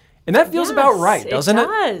 And that feels about right, doesn't it? It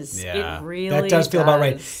does. Yeah, It really that does feel about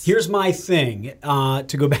right. does. Here's my thing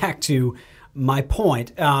to go back to. My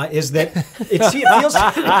point is that it feels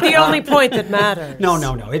The only point that matters. No.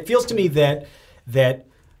 It feels to me that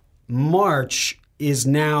March is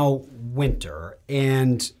now winter,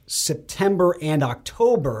 and September and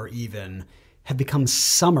October even have become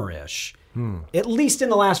summerish. At least in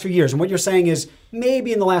the last few years. And what you're saying is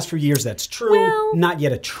maybe in the last few years that's true, not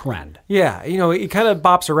yet a trend. Yeah, it kind of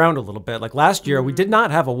bops around a little bit. Like last year, we did not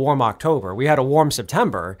have a warm October. We had a warm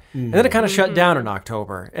September, and then it kind of shut down in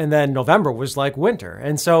October. And then November was like winter.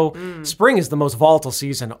 And so spring is the most volatile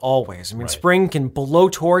season always. I mean, spring can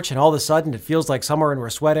blowtorch, and all of a sudden it feels like summer and we're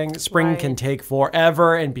sweating. Spring can take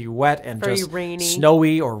forever and be wet and Very just rainy.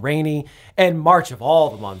 snowy or rainy. And March of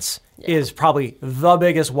all the months is probably the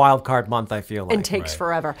biggest wild card month, I feel like. And takes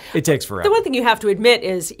forever. It takes forever. The one thing you have to admit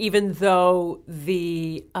is even though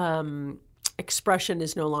the expression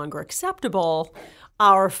is no longer acceptable,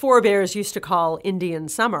 our forebears used to call Indian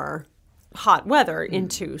summer hot weather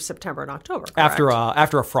into September and October. Correct?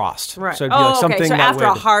 After a frost. Right. So it'd be like something okay. So that after a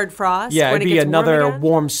would, hard frost. Yeah, when it'd it be gets another warm again?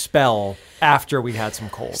 warm spell after we had some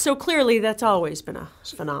cold. So clearly, that's always been a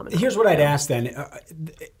phenomenon. Here's what I'd ask then: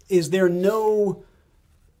 is there no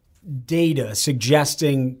data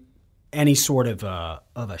suggesting any sort of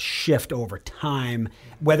a shift over time,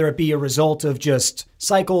 whether it be a result of just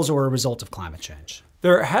cycles or a result of climate change?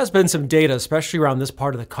 There has been some data, especially around this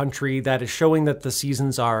part of the country, that is showing that the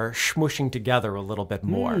seasons are smushing together a little bit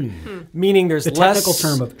more. Meaning there's The less... technical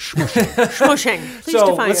term of smushing. Smushing. Please So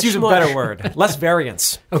define let's use a smush. better word. Less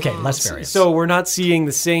variance. Okay, less variance. So we're not seeing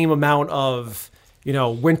the same amount of,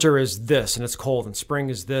 winter is this and it's cold, and spring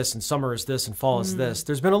is this, and summer is this, and fall is this.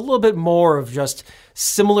 There's been a little bit more of just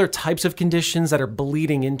similar types of conditions that are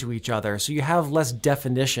bleeding into each other. So you have less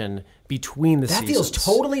definition between the That seasons. feels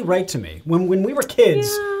totally right to me. When we were kids,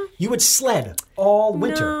 you would sled all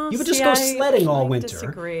winter. No, You would just see, go sledding all I winter.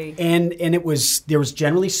 disagree. And there was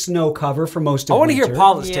generally snow cover for most of I want to winter. hear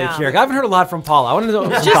Paula's take Yeah. here. I haven't heard a lot from Paula. I want to know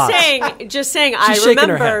some Just thoughts. saying, I She's shaking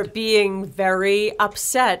her remember head. being very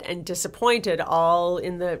upset and disappointed all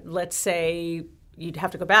in the, let's say, you'd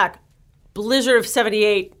have to go back, blizzard of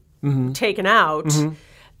 78 taken out.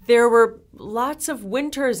 There were lots of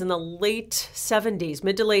winters in the late 70s,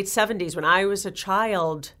 mid to late 70s when I was a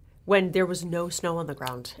child, when there was no snow on the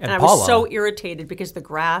ground. And I was Paula- so irritated because the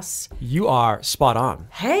grass, You are spot on.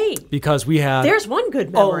 hey, Because we had there's one good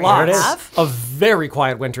a memory lot I have. of very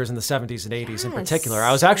quiet winters in the 70s and 80s in Yes, particular.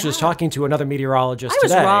 I was actually just talking to another meteorologist I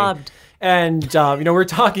was today. robbed. And, we were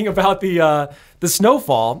talking about the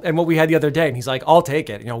snowfall and what we had the other day. And he's like, I'll take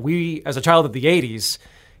it. We, as a child of the 80s,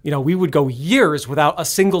 we would go years without a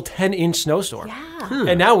single 10-inch snowstorm. Yeah.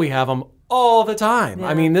 And now we have them all the time. Yeah.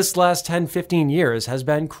 I mean, this last 10, 15 years has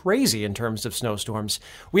been crazy in terms of snowstorms.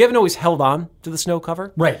 We haven't always held on to the snow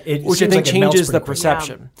cover. Right. It which I seems think like it melts changes the pretty quick.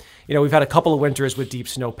 perception. We've had a couple of winters with deep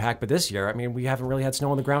snowpack, but this year, I mean, we haven't really had snow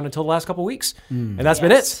on the ground until the last couple of weeks. And that's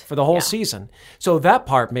been it for the whole season. So that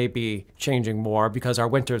part may be changing more because our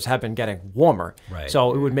winters have been getting warmer. Right.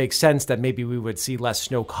 So it would make sense that maybe we would see less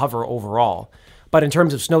snow cover overall. But in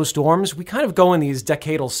terms of snowstorms, we kind of go in these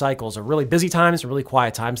decadal cycles of really busy times and really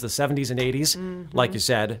quiet times. The 70s and 80s, like you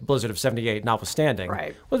said, blizzard of 78 notwithstanding,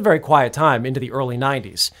 was a very quiet time into the early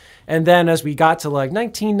 90s. And then as we got to like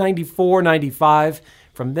 1994, 95,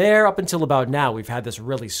 from there up until about now, we've had this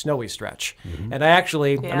really snowy stretch. And I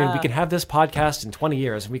mean, we can have this podcast in 20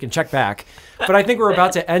 years and we can check back. But I think we're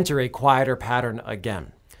about to enter a quieter pattern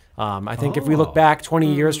again. I think if we look back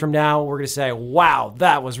 20 years from now, we're going to say, wow,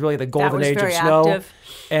 that was really the golden was age of very snow. active.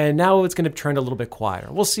 And now it's going to trend a little bit quieter.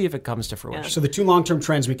 We'll see if it comes to fruition. So the two long-term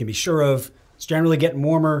trends we can be sure of, it's generally getting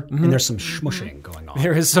warmer and there's some smushing going on.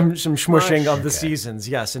 There is some smushing of the seasons,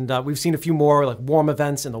 yes. And we've seen a few more like warm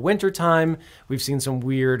events in the wintertime. We've seen some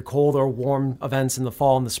weird cold or warm events in the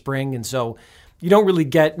fall and the spring. And so you don't really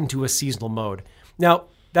get into a seasonal mode. Now,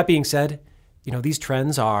 that being said, these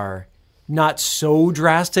trends are not so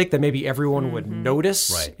drastic that maybe everyone would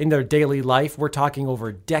notice in their daily life. We're talking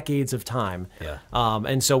over decades of time. Yeah.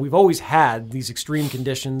 And so we've always had these extreme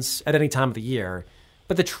conditions at any time of the year.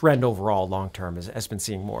 But the trend overall, long-term, has been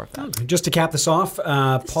seeing more of that. Just to cap this off,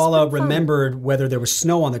 Paula remembered whether there was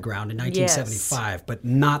snow on the ground in 1975, but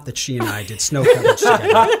not that she and I did snow coverage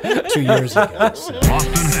together 2 years ago. So.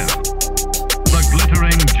 Boston Hill, the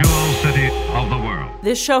glittering jewel city of the world.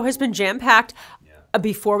 This show has been jam-packed.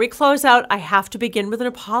 Before we close out, I have to begin with an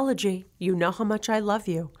apology. You know how much I love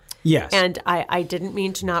you. Yes. And I didn't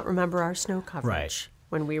mean to not remember our snow coverage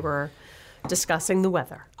when we were discussing the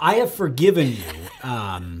weather. I have forgiven you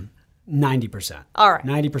 90%. All right.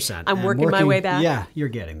 90%. I'm working my way back? Yeah, you're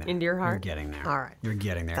getting there. Into your heart? You're getting there. All right. You're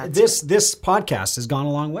getting there. That's This podcast has gone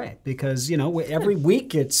a long way because, every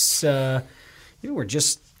week it's, we're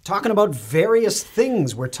just talking about various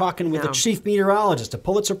things. We're talking with a chief meteorologist, a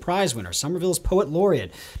Pulitzer Prize winner, Somerville's poet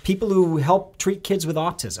laureate, people who help treat kids with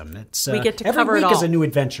autism. It's we get to every cover week it all. is a new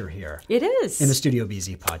adventure here. It is. In the Studio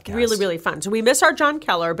BZ podcast. Really, really fun. So we miss our John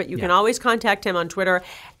Keller, but you can always contact him on Twitter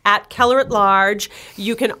at Keller at Large.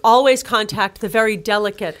 You can always contact the very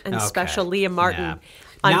delicate and special Liam Martin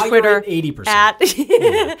on now Twitter you're at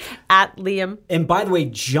 80%. at Liam. And by the way,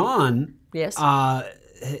 John, yes,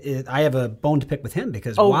 I have a bone to pick with him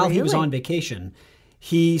because Oh, while he was really? on vacation,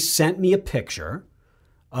 he sent me a picture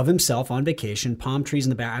of himself on vacation, palm trees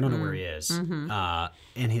in the back. I don't know where he is, and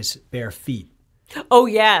his bare feet. Oh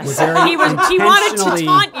yes, he wanted to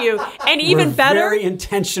taunt you, and even better, very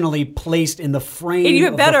intentionally placed in the frame. and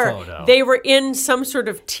even of better, the photo. they were in some sort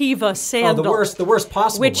of Tiva sandal. the worst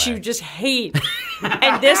possible which way. you just hate,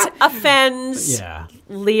 and this offends. Yeah.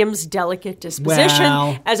 Liam's delicate disposition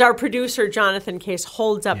Well- as our producer, Jonathan Case,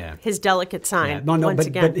 holds up Yeah. his delicate sign Yeah, no, once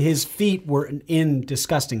again. but his feet were in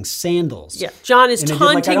disgusting sandals. Yeah, John is And it did,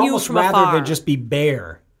 like, taunting I'd you almost from rather afar. than just be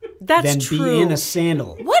bare. That's than true. be in a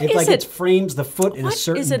sandal. What it's is like it? it frames the foot in a What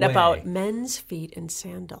certain is it way. about men's feet in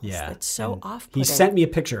sandals Yeah. that's so And off-putting? He sent me a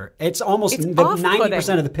picture. It's almost It's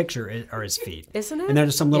 90% of the picture are his feet. Isn't it? And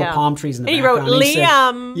there's some little Yeah. palm trees in the And he wrote,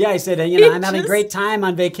 background. Liam. He said, I'm having a Just- great time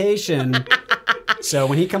on vacation. So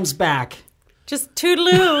when he comes back, Just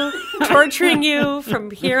toodaloo, torturing you from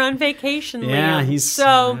here on vacation, Yeah, Liam. he's,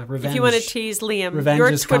 so revenge- if you want to tease Liam, revenge your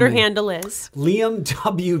is Twitter coming. handle is Liam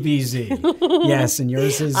WBZ. Yes, and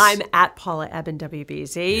yours is... I'm at Paula Eben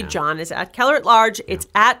WBZ. John is at Keller at Large. It's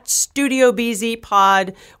at Studio BZ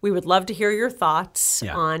Pod. We would love to hear your thoughts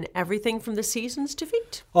Yeah. on everything from the season's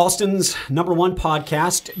defeat. Alston's #1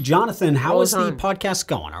 podcast. Jonathan, how Goes is the on. podcast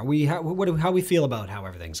going? Are we how we feel about how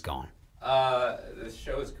everything's going? The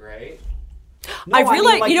show's great. No, I mean,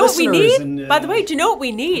 realize, like you know what we listeners need? and, By the way, do you know what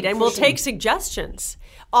we need? And we'll take suggestions.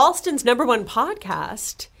 Alston's #1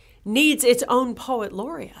 podcast needs its own poet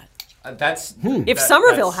laureate. That's If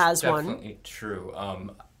Somerville has one. definitely true.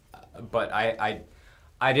 But I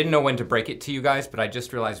didn't know when to break it to you guys, but I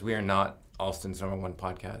just realized we are not Alston's #1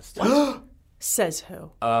 podcast. Says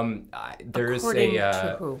who? There's According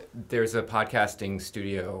to who? There's a podcasting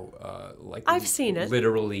studio like I've seen it.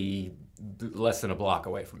 literally less than a block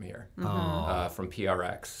away from here, from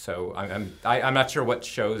PRX. So I'm not sure what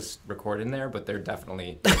shows record in there, but they're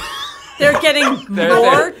definitely They're getting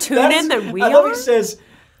more tune in than we I love are. he says,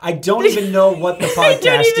 I don't even know what the I don't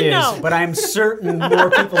podcast even is, know. but I'm certain more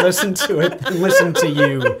people listen to it than listen to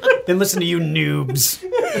you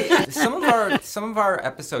noobs. some of our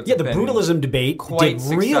episodes. Yeah, have the been brutalism debate quite did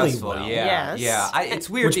really successful. well. Yeah, Yes. yeah. It's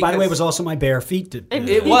weird. Which, by the way, because- was also my bare feet.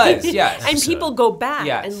 It was, yes. And people go back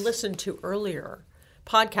Yes. and listen to earlier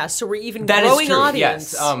podcasts, so we're even That is growing true.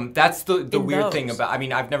 audience. Yes, that's the in weird thing those. about. I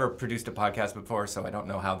mean, I've never produced a podcast before, so I don't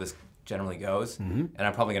know how this generally goes, and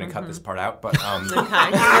I'm probably going to cut this part out. But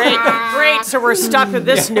Okay, great. So we're stuck with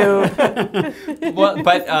this noob. well,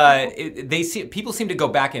 but people seem to go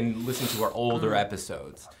back and listen to our older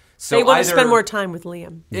episods. So They want either, to spend more time with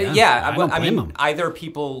Liam. Yeah, I don't I blame mean, 'em. either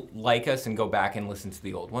people like us and go back and listen to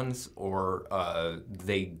the old ones, or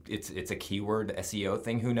it's a keyword SEO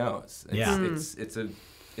thing. Who knows?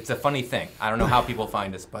 It's a funny thing. I don't know how people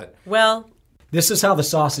find us, but Well, This is how the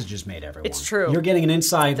sausage is made, everyone. It's true. You're getting an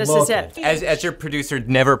inside This look. is it. as your producer,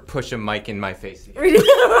 never push a mic in my face.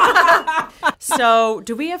 So,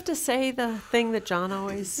 do we have to say the thing that John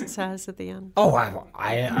always says at the end? Oh,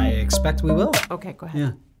 I expect we will. Okay, go ahead.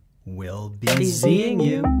 Yeah. We'll be seeing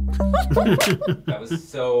you. That was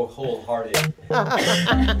so wholehearted.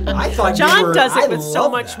 I thought John you were, does it I with so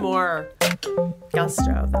love much that. more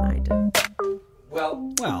gusto than I did.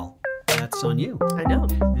 Well, that's on you. I know.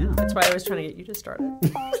 Yeah. That's why I was trying to get you to start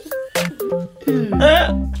it.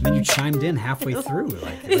 And then you chimed in halfway through.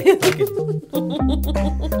 Like I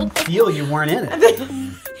could feel you weren't in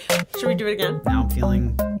it. Should we do it again? Now I'm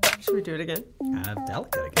feeling Should we do it again? kind of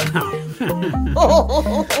delicate again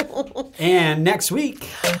now. And next week,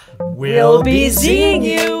 We'll be seeing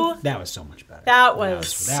you. That was so much better. That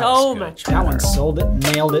was so good. much That one better. sold it,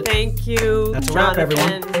 nailed it. Thank you, That's a wrap,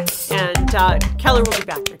 Jonathan. everyone. And Keller will be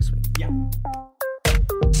back next week. Yeah.